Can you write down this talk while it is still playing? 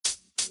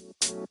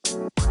Hey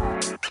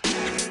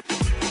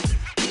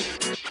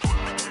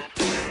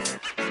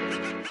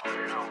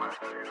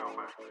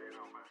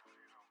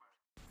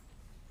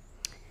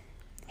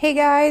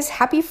guys,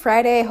 happy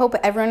Friday. I hope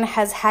everyone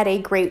has had a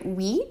great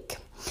week.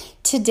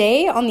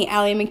 Today on the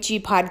Allie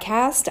McG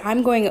podcast,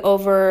 I'm going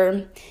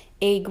over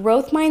a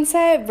growth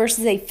mindset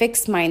versus a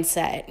fixed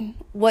mindset,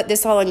 what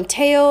this all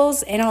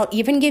entails, and I'll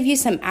even give you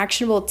some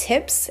actionable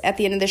tips at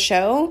the end of the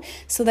show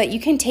so that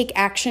you can take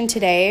action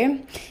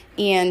today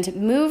and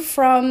move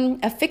from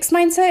a fixed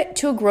mindset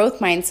to a growth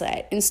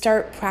mindset and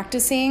start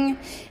practicing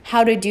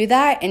how to do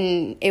that.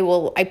 And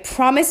I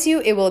promise you,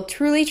 it will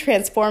truly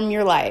transform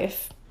your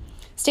life.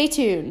 Stay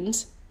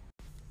tuned.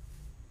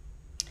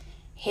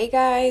 Hey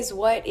guys,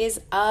 what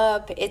is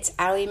up? It's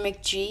Allie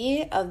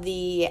McG of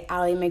the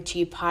Allie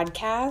McG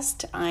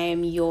podcast.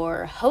 I'm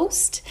your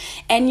host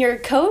and your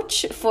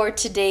coach for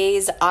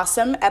today's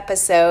awesome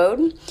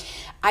episode.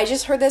 I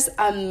just heard this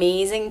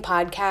amazing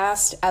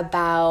podcast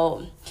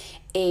about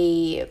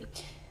a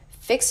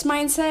fixed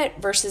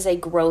mindset versus a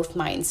growth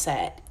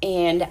mindset.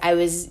 And I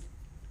was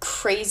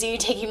crazy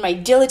taking my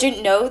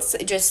diligent notes,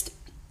 just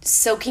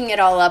soaking it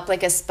all up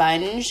like a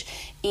sponge,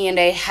 and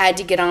I had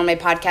to get on my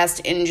podcast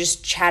and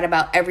just chat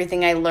about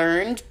everything I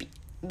learned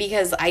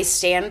because I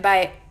stand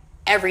by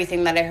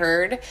everything that I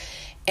heard,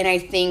 and I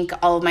think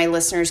all of my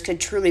listeners could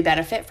truly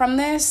benefit from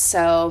this.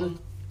 So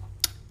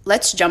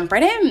let's jump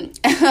right in.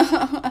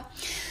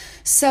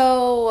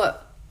 So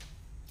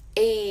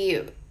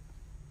a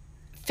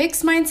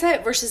fixed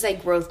mindset versus a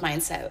growth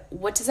mindset.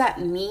 What does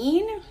that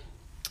mean?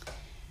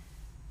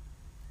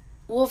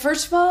 Well,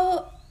 first of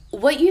all,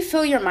 what you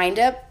fill your mind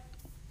up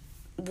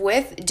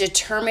with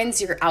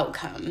determines your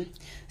outcome.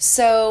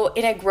 So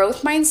in a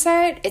growth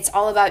mindset, it's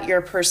all about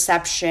your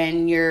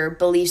perception, your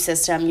belief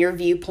system, your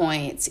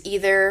viewpoints.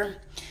 Either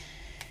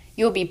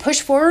you'll be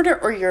pushed forward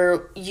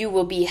or you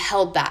will be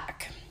held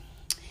back.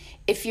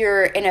 If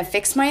you're in a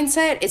fixed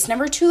mindset, it's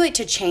never too late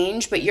to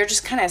change, but you're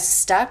just kind of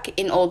stuck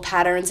in old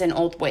patterns and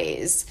old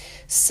ways.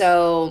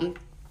 So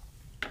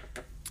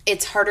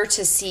it's harder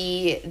to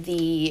see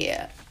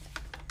the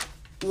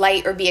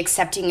light or be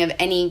accepting of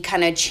any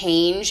kind of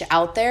change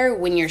out there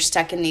when you're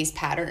stuck in these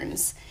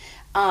patterns.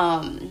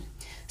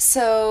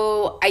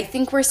 So I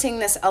think we're seeing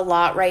this a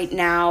lot right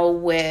now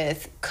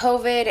with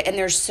COVID, and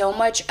there's so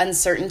much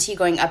uncertainty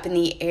going up in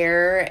the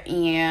air,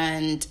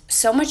 and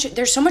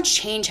there's so much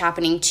change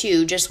happening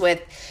too, just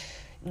with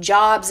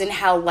jobs and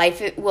how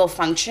life will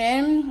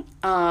function.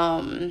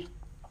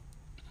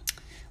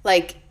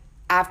 Like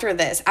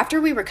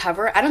after we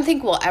recover, I don't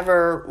think we'll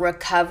ever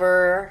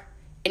recover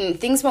and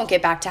things won't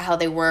get back to how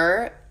they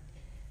were.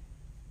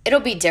 It'll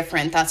be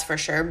different, that's for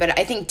sure. But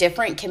I think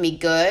different can be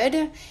good.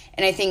 And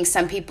I think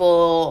some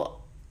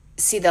people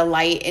see the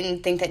light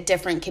and think that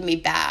different can be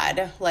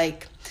bad.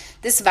 Like,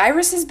 this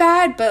virus is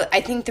bad, but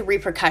I think the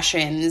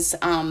repercussions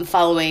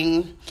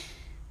following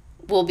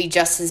will be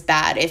just as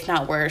bad, if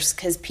not worse.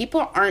 Because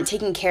people aren't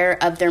taking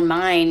care of their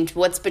mind,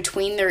 what's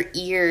between their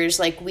ears.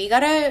 Like, we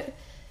gotta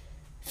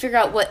figure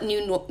out what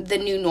the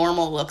new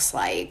normal looks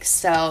like.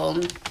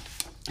 So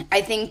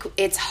I think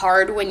it's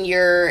hard when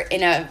you're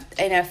in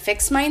a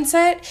fixed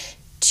mindset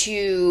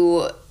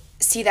to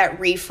see that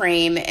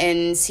reframe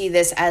and see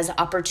this as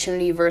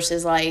opportunity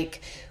versus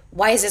like,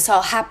 why is this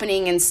all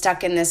happening, and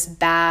stuck in this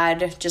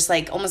bad, just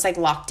like almost like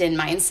locked in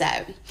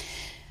mindset.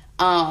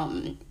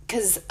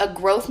 Because a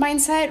growth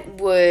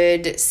mindset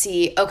would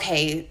see,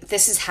 okay,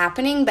 this is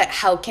happening, but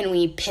how can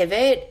we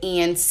pivot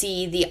and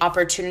see the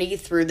opportunity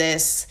through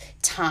this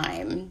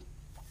time?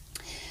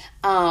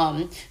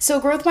 So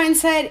growth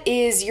mindset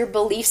is your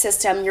belief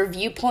system, your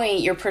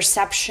viewpoint, your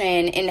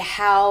perception, and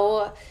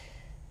how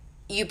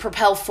you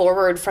propel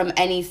forward from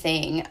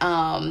anything.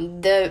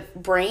 The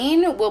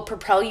brain will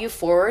propel you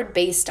forward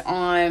based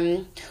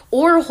on,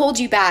 or hold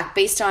you back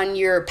based on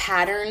your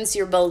patterns,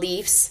 your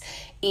beliefs,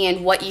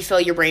 and what you fill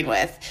your brain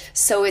with.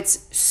 So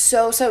it's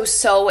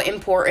so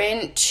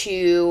important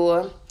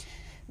to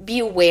be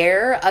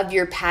aware of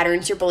your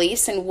patterns, your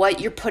beliefs, and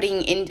what you're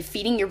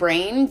feeding your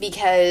brain,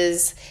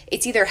 because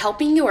it's either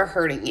helping you or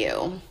hurting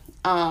you.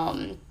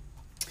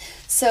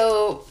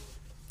 So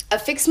a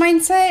fixed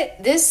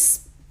mindset,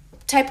 this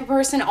type of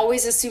person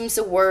always assumes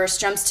the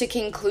worst, jumps to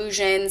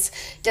conclusions,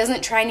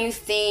 doesn't try new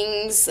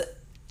things,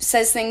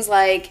 says things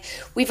like,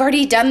 we've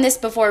already done this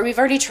before, we've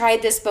already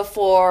tried this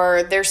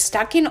before. They're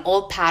stuck in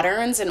old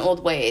patterns and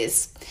old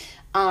ways.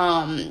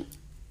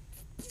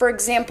 For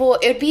example,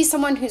 it would be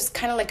someone who's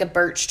kind of like a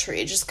birch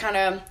tree, just kind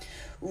of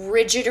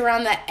rigid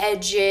around the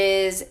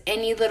edges.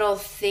 Any little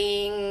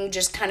thing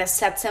just kind of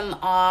sets them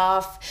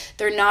off.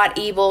 They're not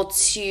able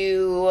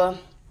to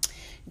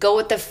go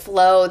with the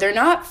flow. They're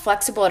not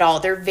flexible at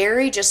all. They're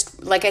very,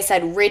 just like I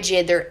said,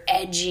 rigid. They're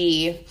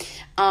edgy.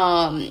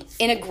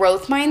 In a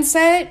growth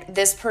mindset,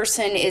 this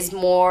person is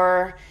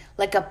more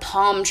like a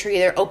palm tree.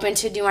 They're open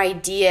to new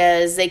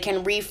ideas. They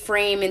can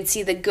reframe and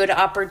see the good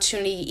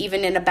opportunity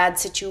even in a bad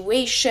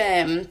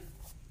situation.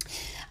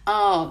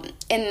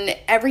 And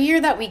every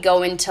year that we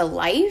go into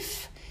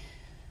life,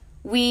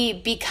 we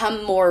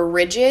become more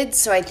rigid.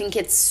 So I think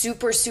it's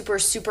super, super,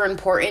 super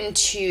important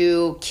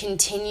to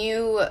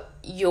continue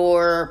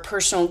your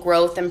personal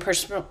growth and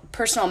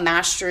personal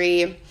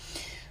mastery,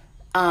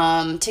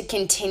 to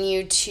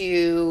continue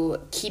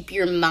to keep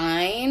your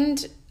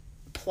mind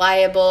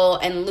pliable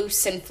and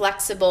loose and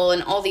flexible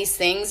and all these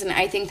things. And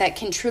I think that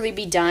can truly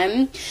be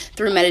done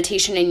through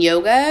meditation and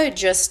yoga.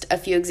 Just a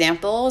few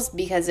examples,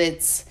 because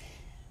it's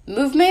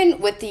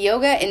movement with the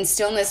yoga and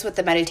stillness with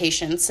the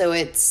meditation. So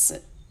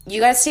you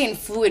got to stay in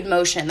fluid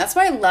motion. That's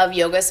why I love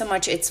yoga so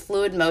much. It's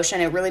fluid motion.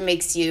 It really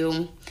makes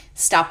you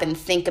stop and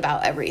think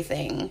about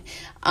everything.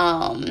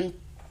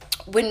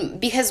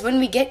 Because when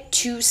we get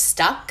too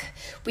stuck,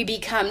 we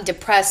become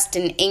depressed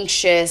and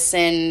anxious,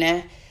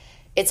 and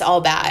it's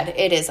all bad.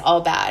 It is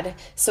all bad.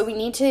 So we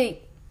need to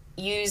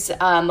use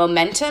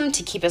momentum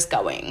to keep us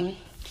going.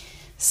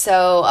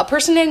 So a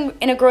person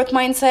in a growth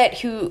mindset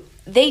who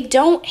they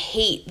don't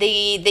hate,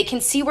 they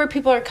can see where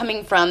people are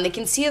coming from. They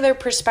can see their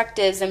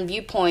perspectives and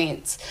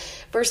viewpoints,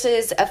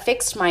 versus a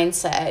fixed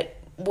mindset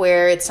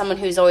where it's someone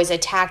who's always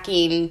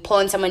attacking,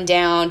 pulling someone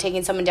down,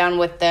 taking someone down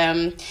with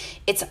them.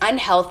 It's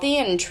unhealthy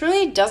and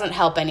truly doesn't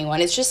help anyone.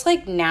 It's just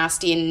like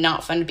nasty and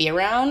not fun to be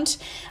around.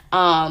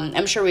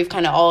 I'm sure we've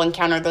kind of all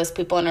encountered those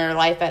people in our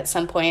life at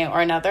some point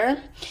or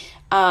another.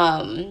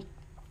 And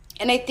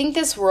I think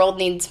this world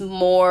needs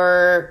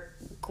more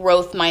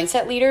growth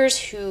mindset leaders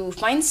who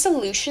find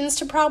solutions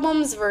to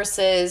problems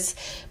versus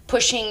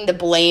pushing the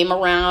blame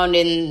around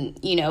and,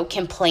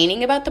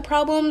 complaining about the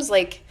problems.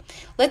 Like,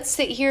 let's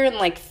sit here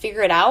and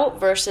figure it out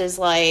versus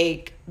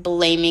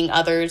blaming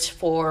others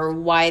for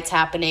why it's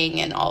happening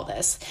and all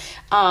this.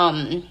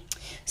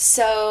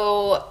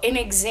 So an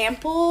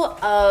example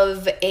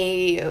of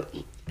a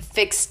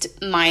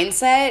fixed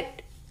mindset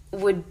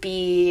would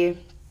be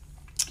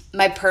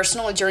my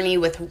personal journey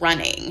with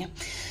running.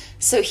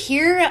 So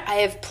here I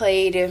have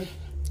played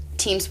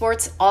team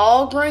sports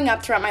all growing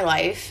up throughout my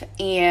life,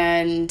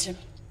 and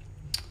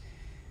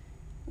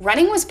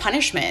running was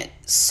punishment.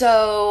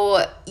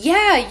 So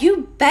yeah,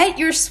 you bet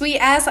your sweet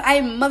ass I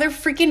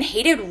mother-freaking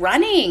hated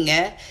running.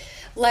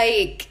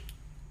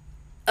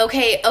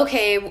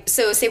 Okay,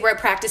 so say we're at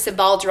practice, the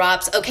ball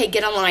drops. Okay,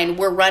 get on line.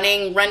 We're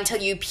running. Run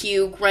till you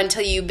puke. Run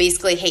till you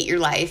basically hate your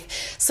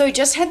life. So I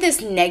just had this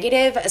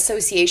negative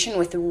association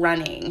with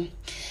running.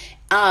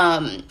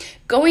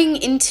 Going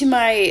into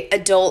my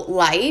adult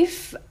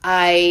life,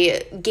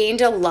 I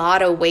gained a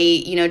lot of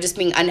weight, just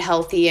being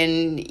unhealthy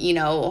and,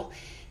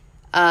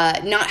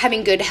 not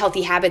having good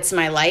healthy habits in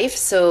my life.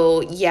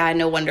 So yeah,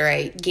 no wonder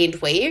I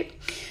gained weight.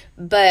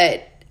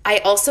 But I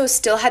also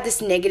still had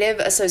this negative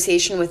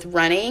association with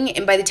running.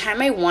 And by the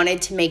time I wanted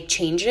to make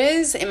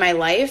changes in my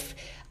life,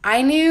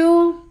 I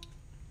knew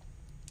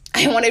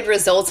I wanted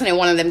results and I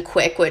wanted them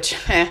quick, which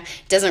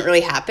doesn't really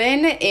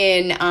happen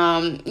in,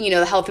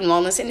 the health and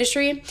wellness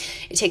industry.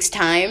 It takes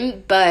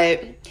time,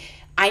 but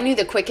I knew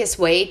the quickest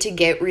way to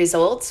get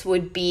results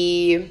would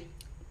be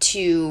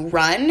to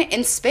run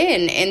and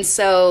spin. And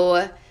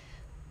so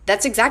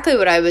that's exactly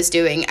what I was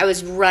doing. I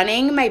was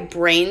running my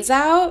brains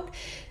out,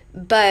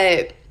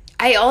 but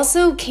I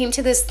also came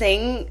to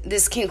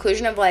this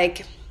conclusion of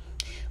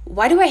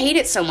why do I hate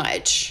it so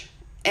much?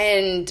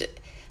 And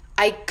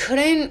I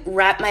couldn't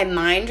wrap my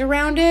mind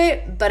around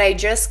it, but I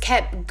just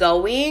kept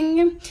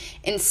going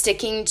and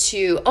sticking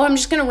to, I'm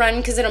just going to run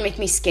because it'll make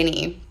me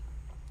skinny.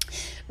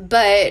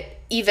 But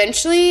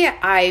eventually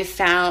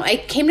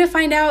I came to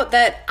find out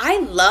that I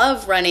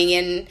love running,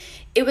 and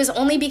it was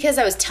only because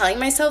I was telling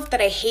myself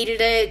that I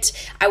hated it.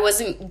 I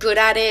wasn't good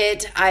at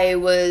it. I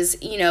was,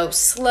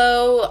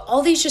 slow,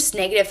 all these just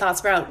negative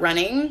thoughts about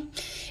running.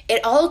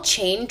 It all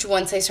changed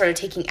once I started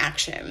taking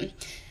action,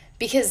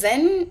 because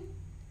then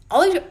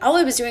all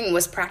I was doing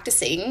was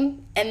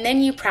practicing, and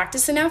then you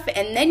practice enough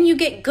and then you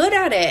get good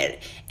at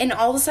it. And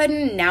all of a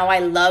sudden now I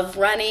love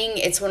running.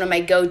 It's one of my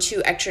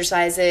go-to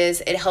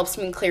exercises. It helps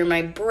me clear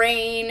my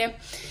brain.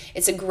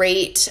 It's a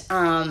great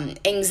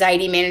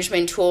anxiety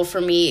management tool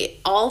for me.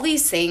 All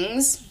these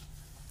things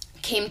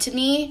came to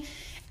me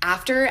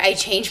after I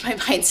changed my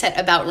mindset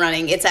about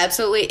running. It's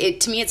absolutely,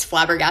 to me, it's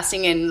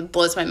flabbergasting and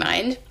blows my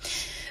mind.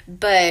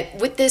 But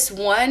with this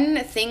one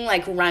thing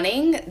like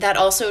running, that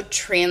also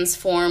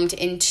transformed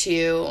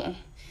into,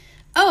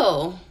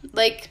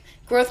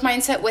 growth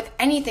mindset with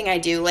anything I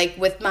do,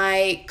 with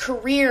my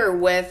career,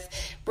 with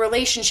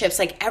relationships,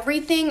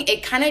 everything.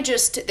 It kind of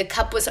just, the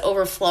cup was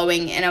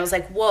overflowing, and I was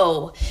like,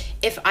 whoa,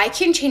 if I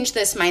can change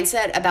this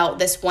mindset about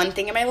this one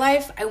thing in my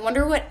life, I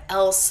wonder what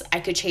else I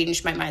could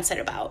change my mindset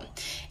about.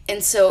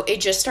 And so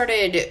it just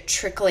started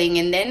trickling,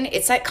 and then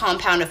it's that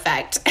compound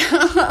effect.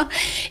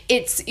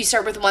 You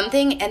start with one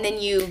thing, and then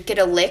you get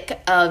a lick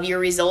of your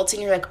results,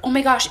 and you're like, oh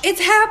my gosh, it's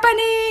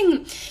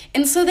happening.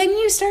 And so then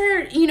you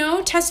start,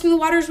 testing the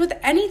waters with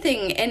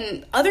anything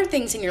and other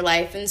things in your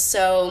life. And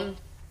so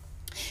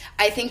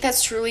I think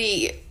that's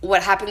truly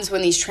what happens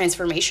when these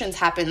transformations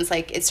happens.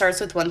 It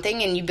starts with one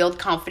thing, and you build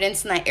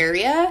confidence in that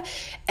area,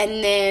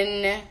 and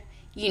then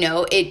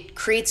it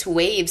creates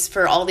waves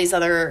for all these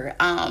other,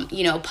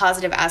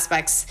 positive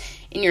aspects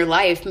in your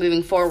life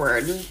moving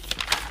forward.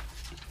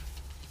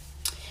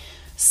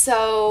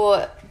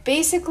 So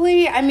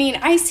basically, I mean,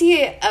 I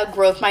see a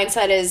growth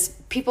mindset as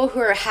people who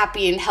are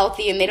happy and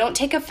healthy and they don't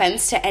take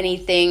offense to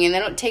anything and they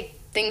don't take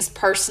things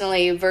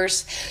personally,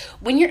 versus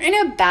when you're in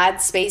a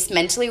bad space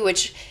mentally,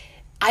 which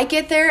I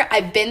get there,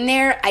 I've been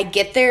there, I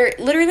get there.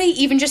 Literally,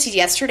 even just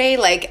yesterday,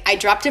 like, I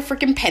dropped a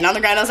freaking pen on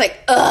the ground. I was like,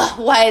 ugh,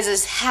 why is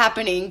this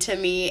happening to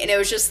me? And it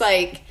was just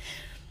like,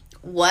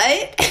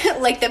 what?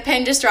 Like, the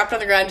pen just dropped on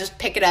the ground, just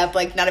pick it up,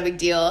 like, not a big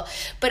deal.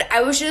 But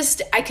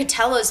I could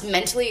tell I was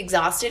mentally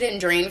exhausted and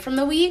drained from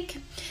the week.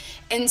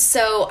 And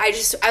so I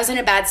was in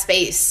a bad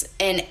space,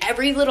 and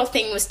every little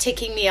thing was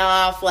ticking me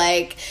off.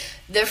 Like,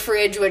 the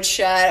fridge would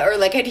shut, or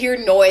like I'd hear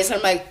noise, and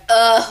I'm like,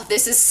 ugh,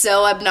 this is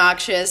so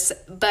obnoxious.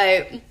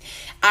 But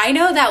I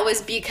know that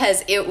was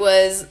because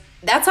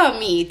that's on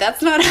me.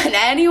 That's not on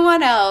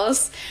anyone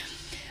else.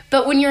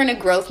 But when you're in a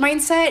growth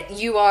mindset,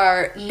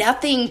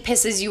 nothing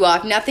pisses you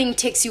off, nothing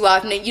ticks you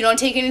off, you don't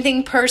take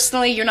anything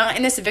personally, you're not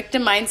in this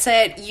victim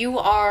mindset,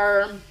 you're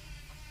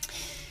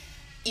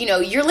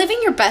living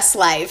your best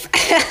life.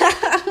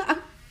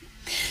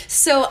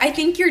 So I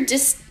think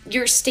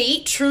your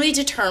state truly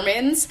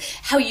determines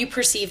how you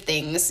perceive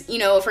things.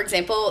 For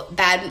example,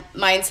 bad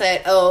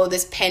mindset, oh,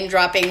 this pen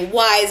dropping,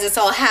 why is this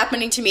all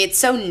happening to me? It's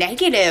so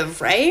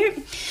negative, right?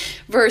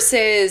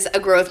 Versus a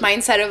growth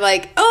mindset of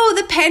like, oh,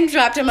 the pen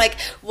dropped. I'm like,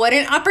 what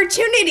an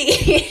opportunity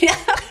to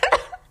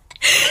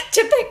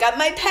pick up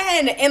my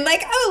pen. And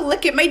like, oh,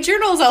 look at my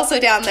journal's also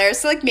down there.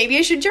 So like, maybe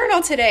I should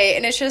journal today.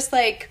 And it's just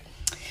like,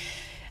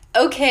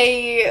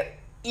 okay,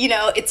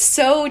 it's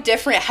so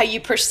different how you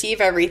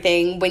perceive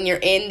everything when you're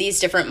in these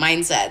different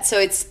mindsets.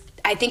 So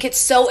I think it's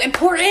so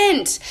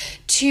important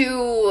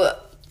to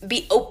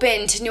be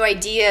open to new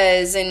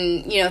ideas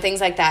and,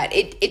 things like that.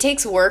 It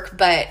takes work,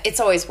 but it's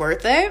always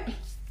worth it.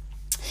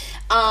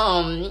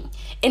 And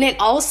it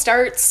all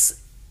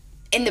starts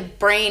in the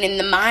brain and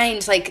the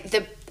mind,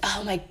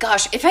 oh my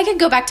gosh, if I could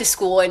go back to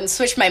school and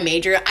switch my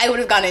major, I would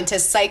have gone into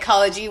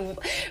psychology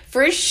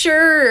for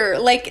sure.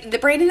 Like, the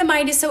brain and the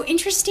mind is so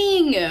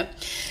interesting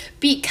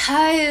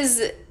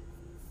because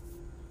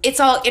it's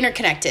all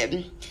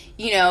interconnected.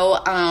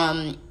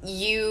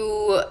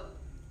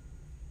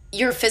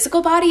 Your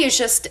physical body is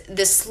just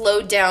this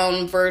slowed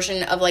down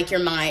version of like your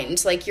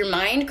mind. Like, your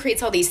mind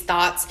creates all these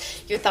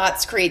thoughts, your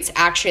thoughts creates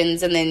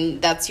actions, and then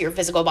that's your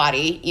physical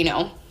body,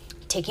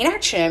 taking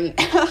action.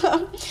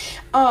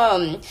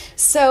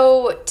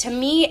 So to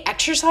me,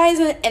 exercise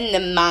and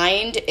the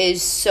mind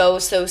is so,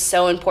 so,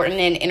 so important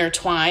and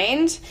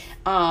intertwined.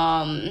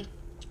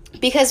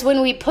 Because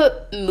when we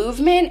put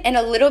movement and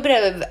a little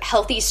bit of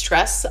healthy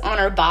stress on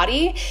our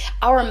body,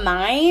 our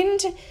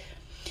mind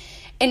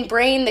and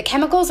brain, the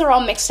chemicals are all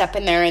mixed up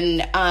in there,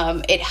 and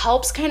it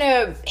helps kind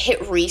of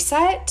hit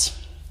reset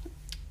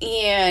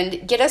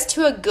and get us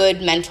to a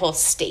good mental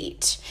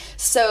state.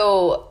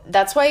 So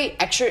that's why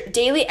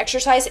daily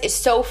exercise is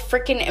so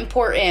freaking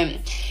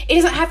important. It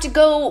doesn't have to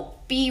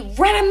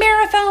run a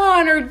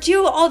marathon or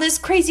do all this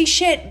crazy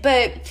shit,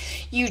 but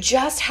you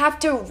just have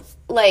to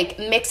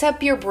mix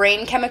up your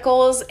brain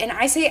chemicals. And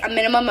I say a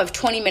minimum of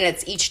 20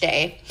 minutes each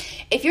day.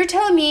 If you're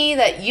telling me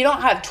that you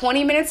don't have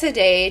 20 minutes a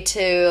day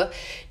to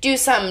do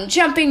some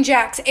jumping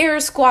jacks, air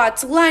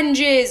squats,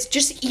 lunges,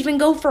 just even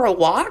go for a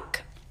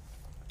walk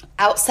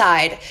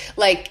outside,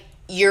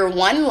 you're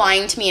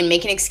lying to me and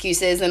making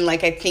excuses, and I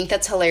think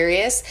that's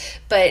hilarious,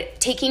 but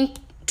taking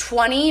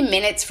 20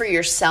 minutes for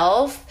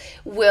yourself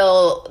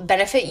will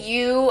benefit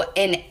you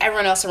and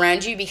everyone else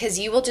around you, because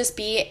you will just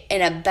be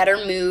in a better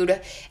mood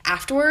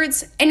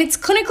afterwards. And it's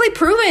clinically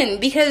proven,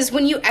 because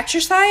when you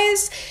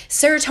exercise,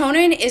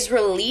 serotonin is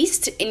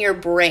released in your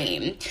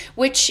brain,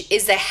 which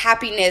is the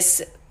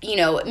happiness,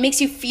 it makes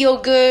you feel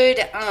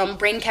good,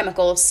 brain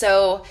chemical.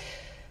 So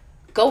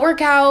go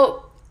work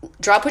out.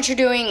 Drop what you're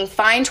doing,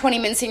 find 20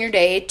 minutes in your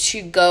day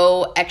to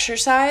go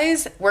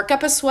exercise, work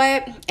up a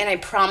sweat, and I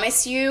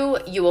promise you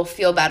will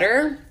feel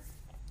better,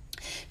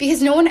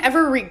 because no one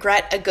ever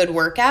regret a good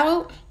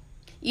workout.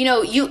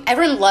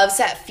 Everyone loves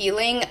that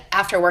feeling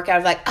after a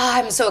workout of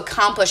I'm so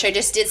accomplished. I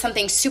just did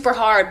something super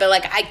hard, but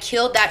I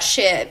killed that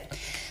shit.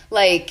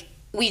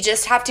 We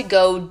just have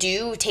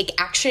to take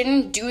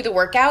action, do the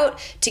workout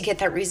to get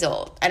that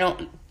result. I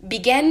don't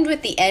begin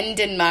with the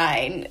end in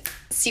mind.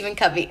 Stephen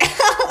Covey.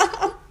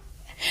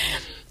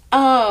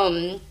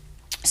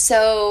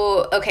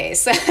 So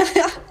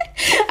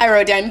I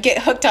wrote down,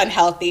 get hooked on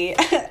healthy.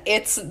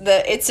 It's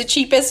the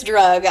cheapest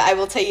drug, I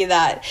will tell you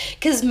that.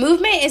 Because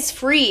movement is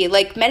free.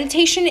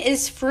 Meditation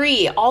is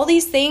free. All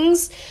these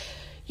things,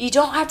 you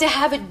don't have to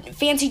have a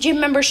fancy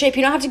gym membership.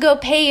 You don't have to go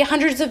pay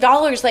hundreds of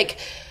dollars.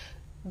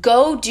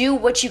 Go do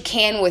what you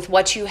can with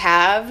what you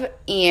have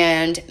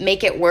and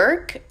make it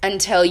work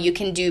until you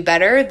can do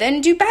better.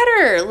 Then do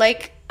better.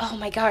 Oh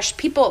my gosh,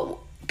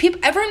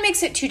 everyone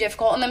makes it too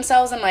difficult on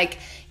themselves. I'm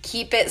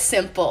keep it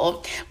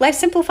simple. Life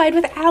Simplified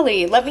with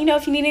Allie. Let me know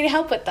if you need any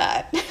help with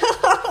that.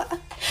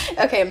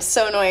 Okay, I'm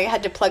so annoying. I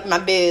had to plug my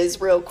biz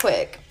real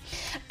quick.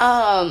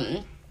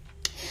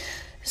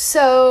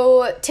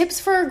 So tips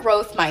for a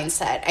growth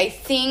mindset. I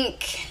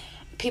think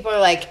people are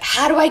like,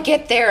 how do I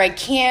get there? I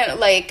can't,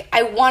 like,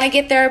 I want to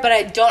get there, but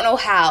I don't know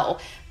how.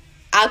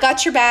 I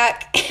got your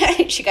back.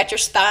 She got your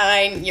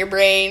spine, your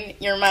brain,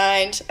 your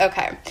mind.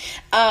 Okay.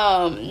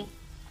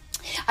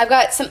 I've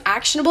got some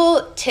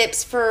actionable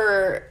tips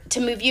to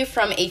move you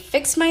from a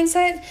fixed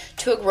mindset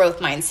to a growth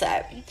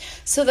mindset.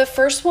 So the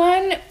first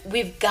one,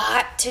 we've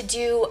got to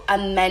do a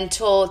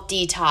mental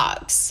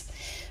detox.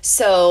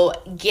 So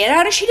get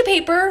out a sheet of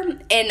paper,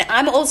 and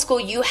I'm old school,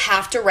 you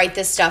have to write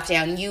this stuff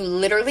down. You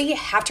literally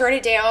have to write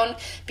it down,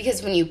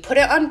 because when you put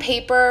it on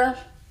paper,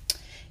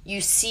 you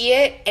see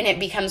it and it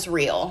becomes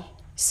real.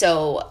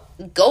 So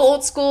go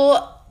old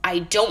school. I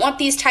don't want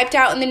these typed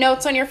out in the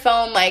notes on your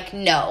phone. Like,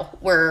 no,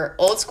 we're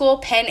old school,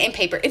 pen and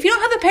paper. If you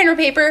don't have a pen or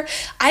paper,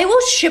 I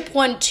will ship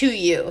one to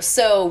you.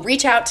 So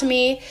reach out to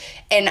me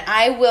and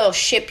I will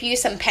ship you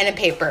some pen and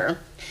paper.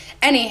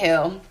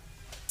 Anywho,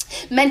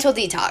 mental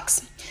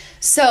detox.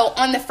 So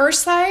on the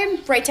first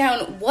side, write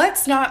down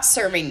what's not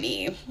serving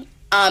me.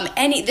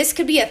 This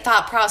could be a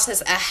thought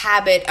process, a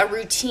habit, a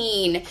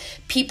routine,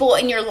 people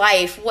in your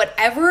life,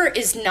 whatever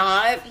is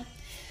not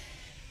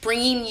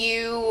bringing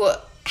you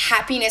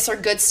happiness or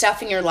good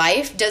stuff in your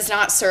life, does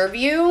not serve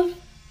you.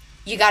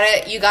 You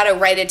gotta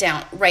write it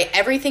down. Write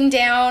everything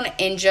down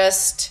and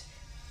just,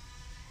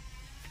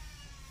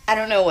 I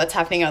don't know what's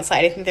happening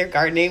outside. I think they're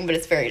gardening, but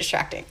it's very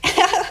distracting.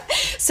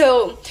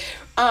 So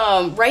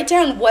write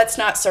down what's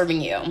not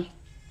serving you.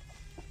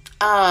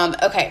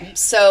 Okay,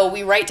 so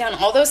we write down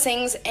all those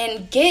things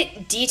and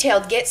get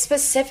detailed, get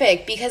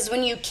specific, because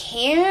when you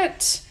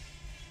can't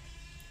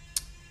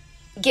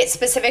get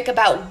specific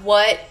about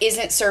what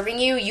isn't serving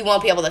you, you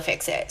won't be able to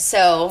fix it.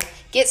 So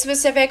get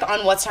specific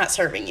on what's not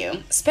serving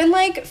you. Spend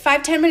like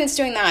 5-10 minutes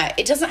doing that.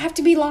 It doesn't have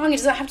to be long. It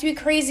doesn't have to be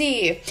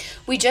crazy.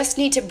 We just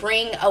need to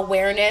bring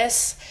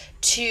awareness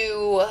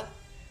to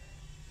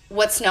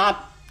what's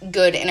not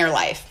good in our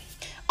life.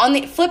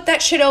 Flip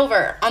that shit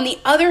over. On the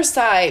other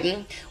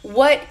side,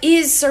 what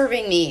is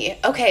serving me?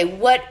 Okay,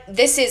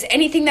 this is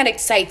anything that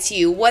excites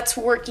you, what's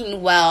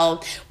working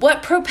well,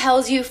 what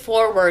propels you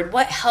forward,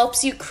 what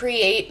helps you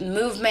create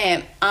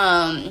movement.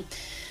 Do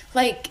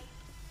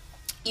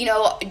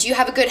you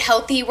have a good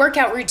healthy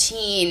workout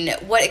routine?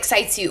 What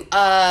excites you?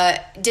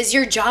 Does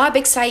your job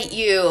excite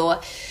you?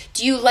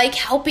 Do you like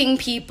helping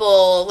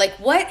people? Like,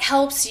 what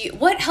helps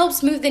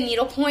move the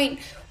needle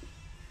point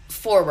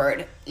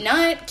forward?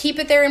 Not keep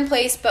it there in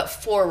place, but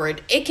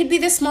forward. It could be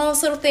the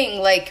smallest little thing.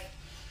 Like,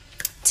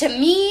 to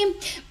me,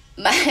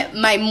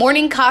 my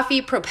morning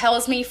coffee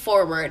propels me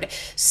forward.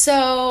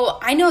 So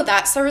I know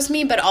that serves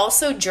me, but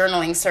also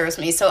journaling serves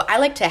me. So I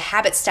like to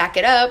habit stack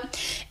it up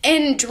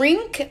and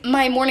drink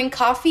my morning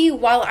coffee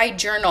while I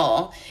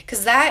journal,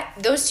 because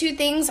those two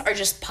things are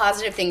just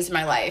positive things in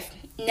my life.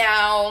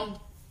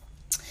 Now,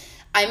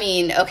 I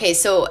mean, okay,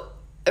 so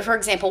for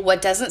example,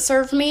 what doesn't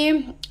serve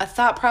me? A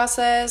thought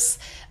process.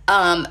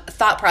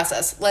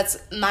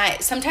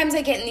 Sometimes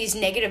I get in these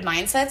negative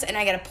mindsets and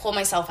I got to pull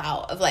myself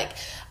out of, like,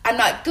 I'm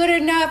not good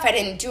enough. I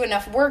didn't do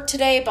enough work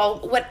today,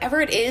 but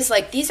whatever it is,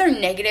 like, these are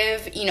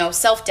negative,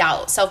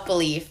 self-doubt,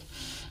 self-belief.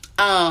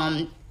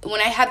 When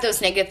I have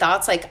those negative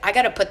thoughts, like, I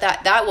got to put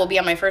that will be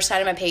on my first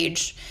side of my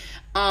page.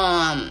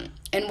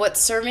 And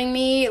what's serving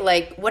me,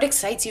 like, what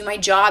excites you? My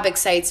job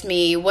excites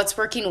me. What's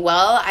working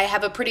well? I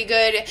have a pretty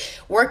good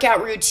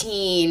workout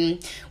routine.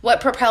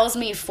 What propels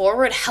me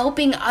forward?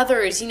 Helping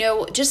others.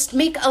 Just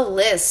make a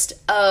list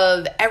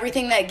of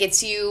everything that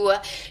gets you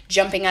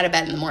jumping out of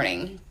bed in the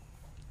morning.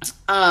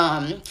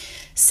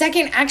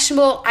 Second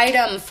actionable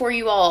item for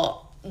you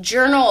all.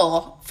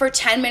 Journal for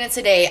 10 minutes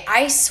a day.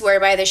 I swear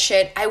by this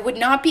shit. I would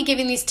not be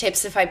giving these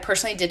tips if I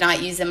personally did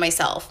not use them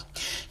myself.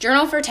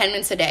 Journal for 10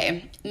 minutes a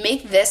day.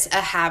 Make this a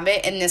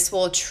habit, and this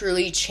will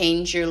truly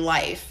change your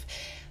life.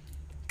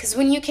 Because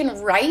when you can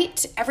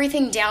write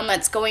everything down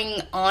that's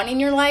going on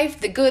in your life,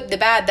 the good, the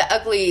bad, the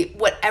ugly,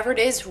 whatever it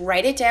is,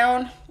 write it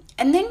down,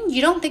 and then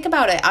you don't think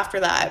about it after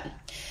that.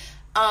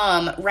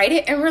 Write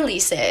it and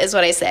release it is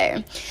what I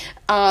say.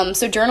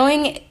 So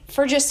journaling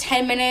for just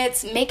 10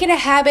 minutes, make it a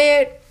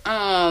habit.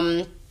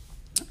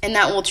 And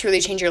that will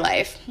truly change your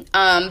life.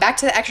 Back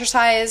to the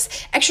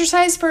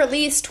exercise for at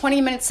least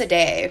 20 minutes a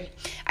day.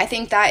 I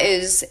think that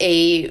is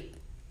a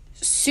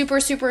super,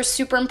 super,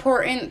 super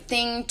important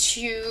thing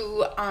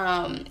to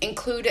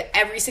include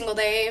every single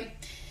day.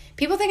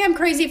 People think I'm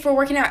crazy for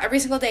working out every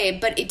single day,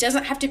 but it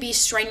doesn't have to be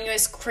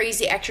strenuous,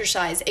 crazy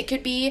exercise. It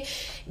could be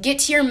get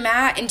to your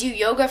mat and do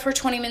yoga for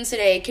 20 minutes a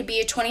day. It could be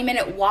a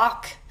 20-minute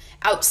walk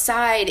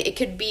outside. It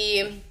could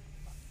be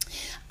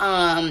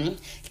 10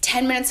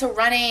 minutes of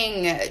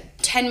running,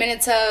 10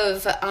 minutes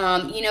of,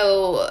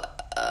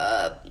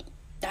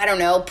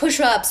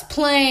 push-ups,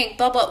 plank,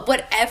 blah, blah,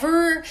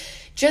 whatever.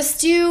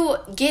 Just to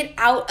get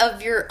out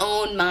of your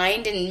own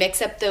mind and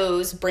mix up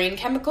those brain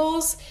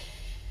chemicals,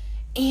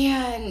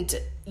 and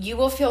you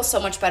will feel so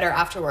much better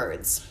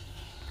afterwards.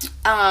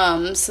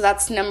 So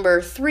that's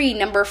number 3.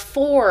 Number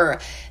 4,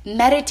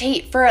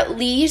 meditate for at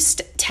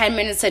least 10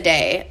 minutes a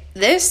day.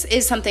 This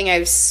is something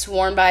I've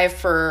sworn by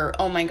for,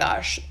 oh my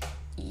gosh,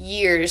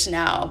 years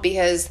now,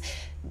 because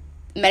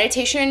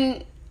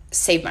meditation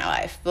saved my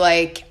life.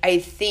 Like, I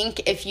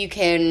think if you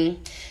can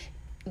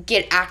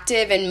get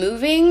active and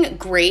moving,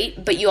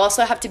 great, but you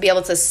also have to be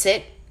able to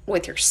sit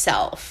with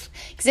yourself.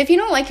 Because if you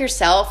don't like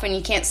yourself and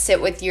you can't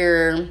sit with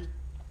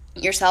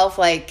yourself,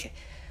 like,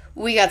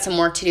 we got some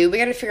work to do. We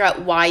got to figure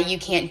out why you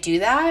can't do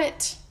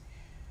that.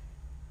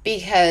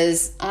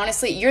 Because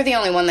honestly, you're the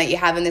only one that you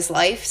have in this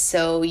life,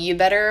 so you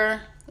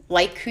better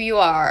like who you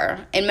are.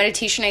 And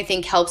meditation, I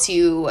think, helps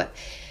you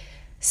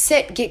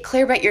sit, get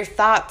clear about your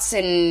thoughts,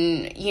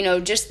 and, you know,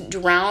 just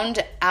drown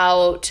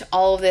out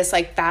all of this,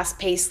 like,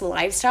 fast-paced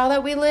lifestyle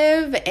that we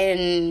live,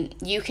 and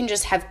you can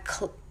just have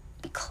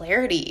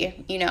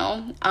clarity, you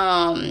know?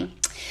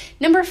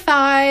 Number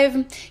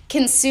 5,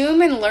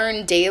 consume and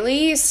learn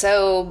daily.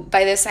 So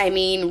by this, I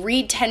mean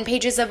read 10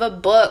 pages of a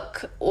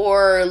book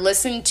or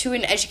listen to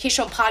an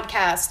educational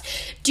podcast.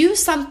 Do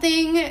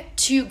something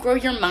to grow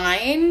your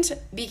mind,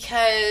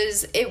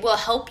 because it will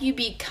help you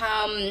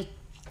become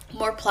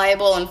more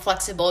pliable and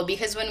flexible,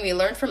 because when we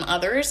learn from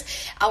others,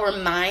 our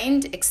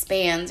mind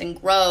expands and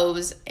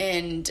grows,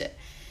 and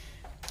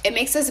it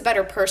makes us a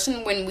better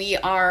person when we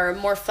are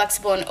more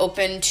flexible and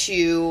open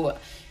to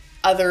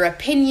other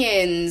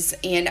opinions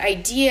and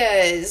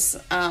ideas.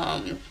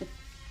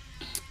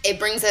 It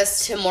brings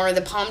us to more of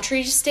the palm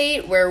tree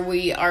state, where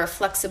we are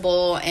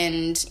flexible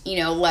and, you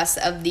know, less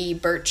of the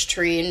birch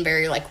tree and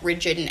very, like,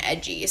 rigid and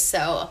edgy.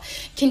 So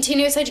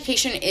continuous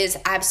education is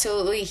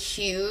absolutely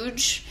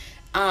huge.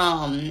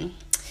 And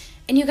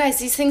you guys,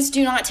 these things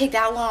do not take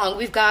that long.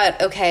 We've got,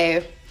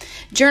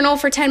 journal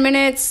for 10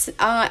 minutes,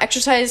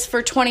 exercise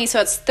for 20,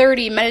 so it's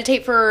 30,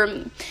 meditate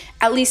for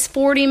at least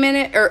 40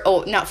 minutes,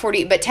 not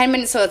 40, but 10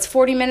 minutes, so that's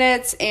 40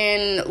 minutes,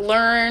 and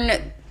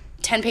learn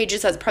 10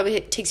 pages, that probably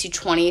takes you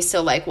 20,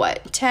 so like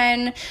what,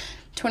 10,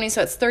 20,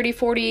 so it's 30,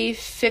 40,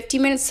 50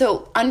 minutes,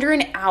 so under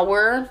an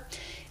hour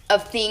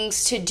of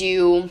things to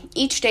do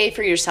each day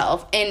for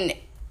yourself. And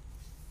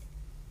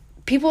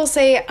people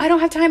say, I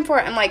don't have time for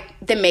it. I'm like,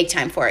 then make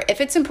time for it.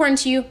 If it's important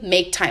to you,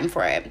 make time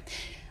for it.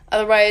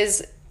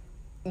 Otherwise,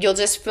 you'll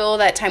just fill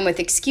that time with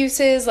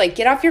excuses. Like,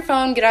 get off your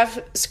phone, get off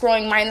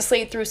scrolling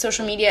mindlessly through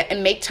social media,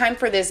 and make time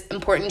for this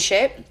important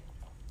shit.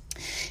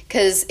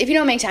 Because if you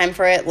don't make time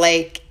for it,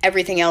 like,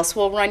 everything else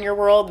will run your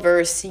world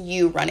versus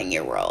you running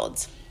your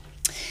world.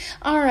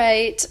 All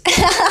right.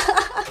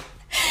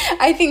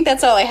 I think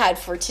that's all I had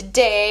for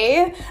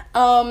today.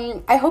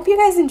 I hope you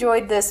guys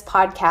enjoyed this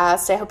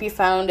podcast. I hope you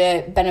found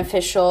it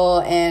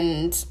beneficial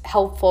and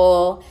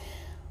helpful.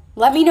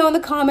 Let me know in the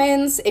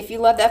comments if you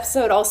loved the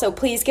episode. Also,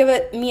 please give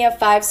me a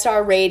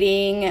 5-star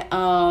rating.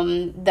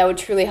 That would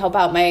truly help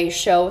out my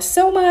show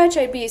so much.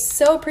 I'd be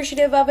so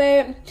appreciative of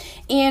it.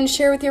 And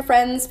share with your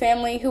friends,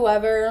 family,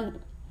 whoever.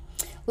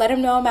 Let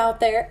them know I'm out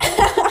there.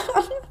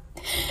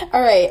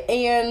 All right,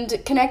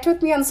 and connect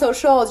with me on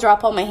social. I'll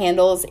drop all my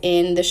handles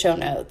in the show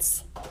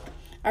notes.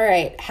 All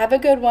right, have a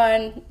good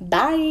one.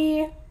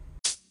 Bye.